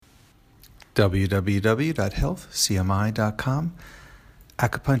www.healthcmi.com.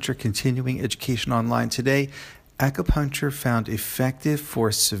 Acupuncture Continuing Education Online today. Acupuncture found effective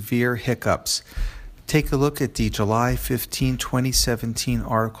for severe hiccups. Take a look at the July 15, 2017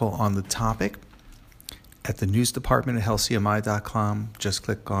 article on the topic at the news department at healthcmi.com. Just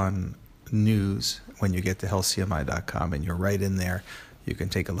click on news when you get to healthcmi.com and you're right in there. You can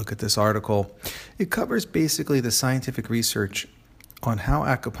take a look at this article. It covers basically the scientific research on how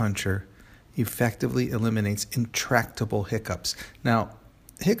acupuncture effectively eliminates intractable hiccups. Now,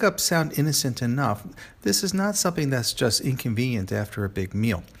 hiccups sound innocent enough. This is not something that's just inconvenient after a big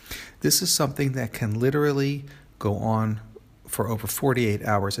meal. This is something that can literally go on for over 48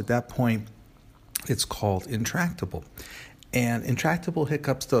 hours. At that point, it's called intractable. And intractable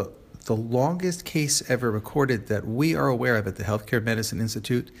hiccups, the longest case ever recorded that we are aware of at the Healthcare Medicine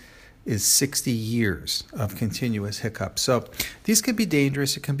Institute is 60 years of continuous hiccups. So these can be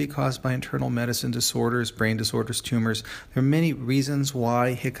dangerous. It can be caused by internal medicine disorders, brain disorders, tumors. There are many reasons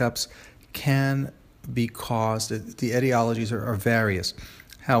why hiccups can be caused. The etiologies are various.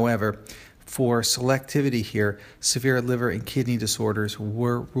 However, for selectivity here, severe liver and kidney disorders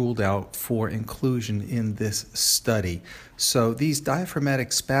were ruled out for inclusion in this study. So these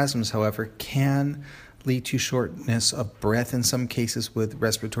diaphragmatic spasms, however, can lead to shortness of breath in some cases with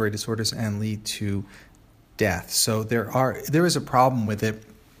respiratory disorders and lead to death. So there is a problem with it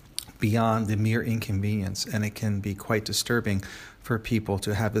beyond the mere inconvenience, and it can be quite disturbing for people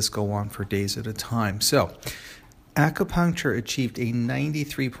to have this go on for days at a time. So acupuncture achieved a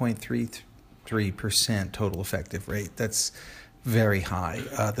 93.33% total effective rate. That's very high.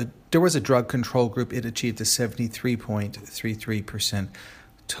 There was a drug control group. It achieved a 73.33%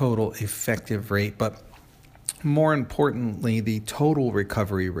 total effective rate, but more importantly, the total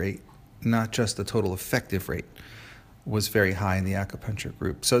recovery rate, not just the total effective rate, was very high in the acupuncture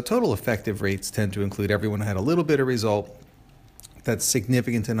group. So total effective rates tend to include everyone who had a little bit of result that's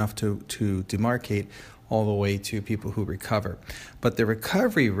significant enough to demarcate all the way to people who recover. But the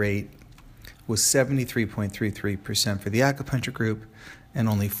recovery rate was 73.33% for the acupuncture group and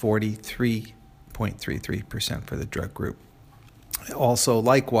only 43.33% for the drug group. Also,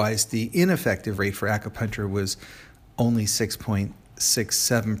 likewise, the ineffective rate for acupuncture was only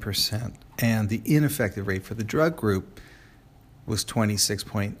 6.67%, and the ineffective rate for the drug group was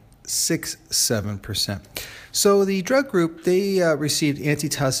 26.67%. So the drug group, they received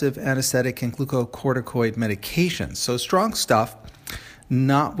antitussive, anesthetic, and glucocorticoid medications. So strong stuff,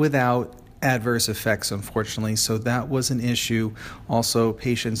 not without adverse effects, unfortunately. So that was an issue. Also,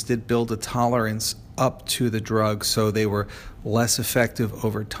 patients did build a tolerance up to the drug, so they were less effective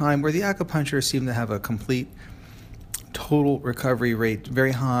over time, where the acupuncture seemed to have a complete total recovery rate,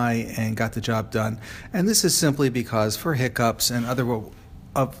 very high, and got the job done. And this is simply because for hiccups and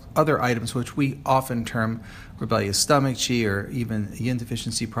other items, which we often term rebellious stomach qi or even yin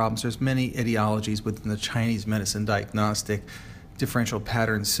deficiency problems, there's many etiologies within the Chinese medicine diagnostic differential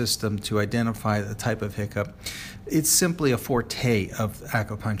pattern system to identify the type of hiccup. It's simply a forte of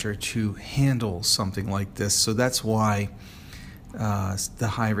acupuncture to handle something like this. So that's why the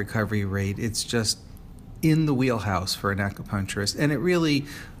high recovery rate, it's just in the wheelhouse for an acupuncturist. And it really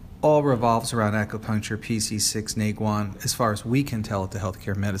all revolves around acupuncture, PC6, Neiguan, as far as we can tell at the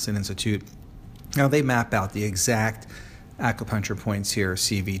Healthcare Medicine Institute. Now they map out the exact acupuncture points here: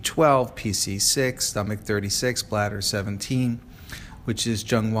 CV12, PC6, stomach 36, bladder 17, which is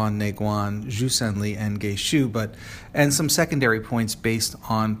Zhengguan, Neiguan, Zhusenli, and Geishu, and some secondary points based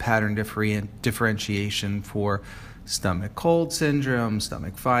on pattern differentiation for stomach cold syndrome,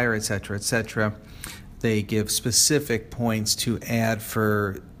 stomach fire, etc., etc. They give specific points to add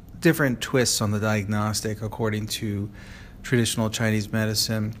for different twists on the diagnostic according to traditional Chinese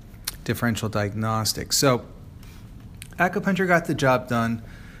medicine differential diagnostics. So acupuncture got the job done.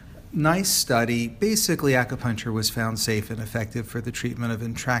 Nice study. Basically, acupuncture was found safe and effective for the treatment of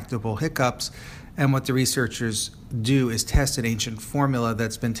intractable hiccups. And what the researchers do is test an ancient formula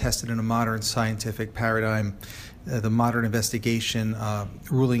that's been tested in a modern scientific paradigm, the modern investigation,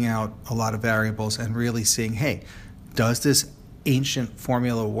 ruling out a lot of variables and really seeing, hey, does this ancient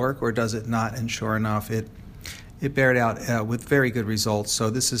formula work or does it not? And sure enough, it bared out with very good results. So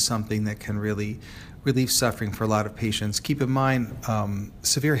this is something that can really relieve suffering for a lot of patients. Keep in mind,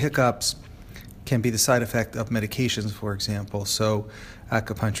 severe hiccups can be the side effect of medications, for example. So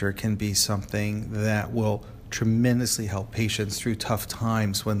acupuncture can be something that will tremendously help patients through tough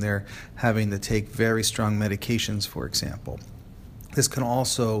times when they're having to take very strong medications, for example. This can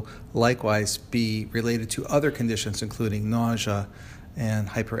also likewise be related to other conditions, including nausea and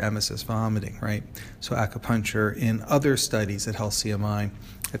hyperemesis, vomiting, right? So acupuncture in other studies at Health CMI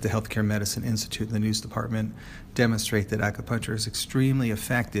at the Healthcare Medicine Institute in the news department demonstrate that acupuncture is extremely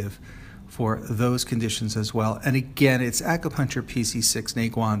effective for those conditions as well. And again, it's acupuncture PC6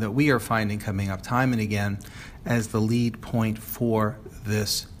 Naguan that we are finding coming up time and again as the lead point for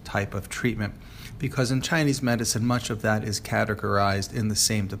this type of treatment. Because in Chinese medicine, much of that is categorized in the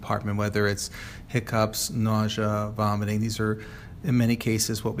same department, whether it's hiccups, nausea, vomiting. These are, in many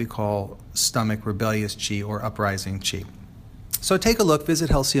cases, what we call stomach rebellious qi or uprising qi. So take a look, visit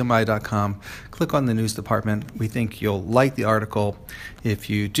healthcmi.com, click on the news department. We think you'll like the article.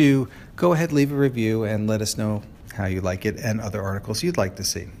 If you do, go ahead, leave a review, and let us know how you like it and other articles you'd like to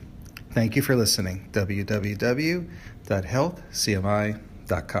see. Thank you for listening.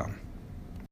 www.healthcmi.com.